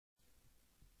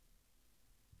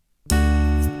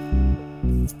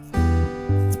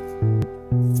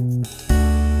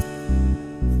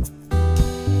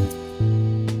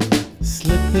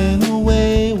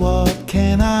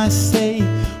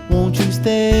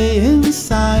stay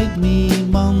inside me,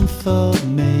 month of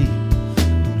May,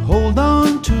 and hold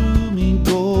on to me,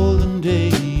 golden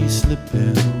days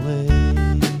slipping away.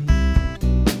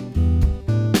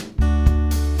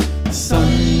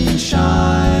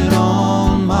 Sunshine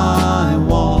on my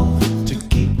wall to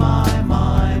keep my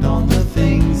mind on the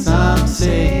things I'm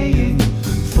saying.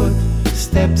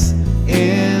 Footsteps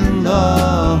in the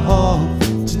hall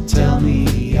to tell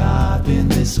me I've been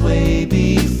this way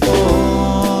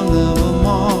before.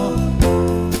 Nevermore.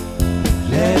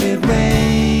 Let it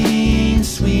rain,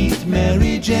 sweet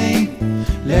Mary Jane.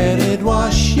 Let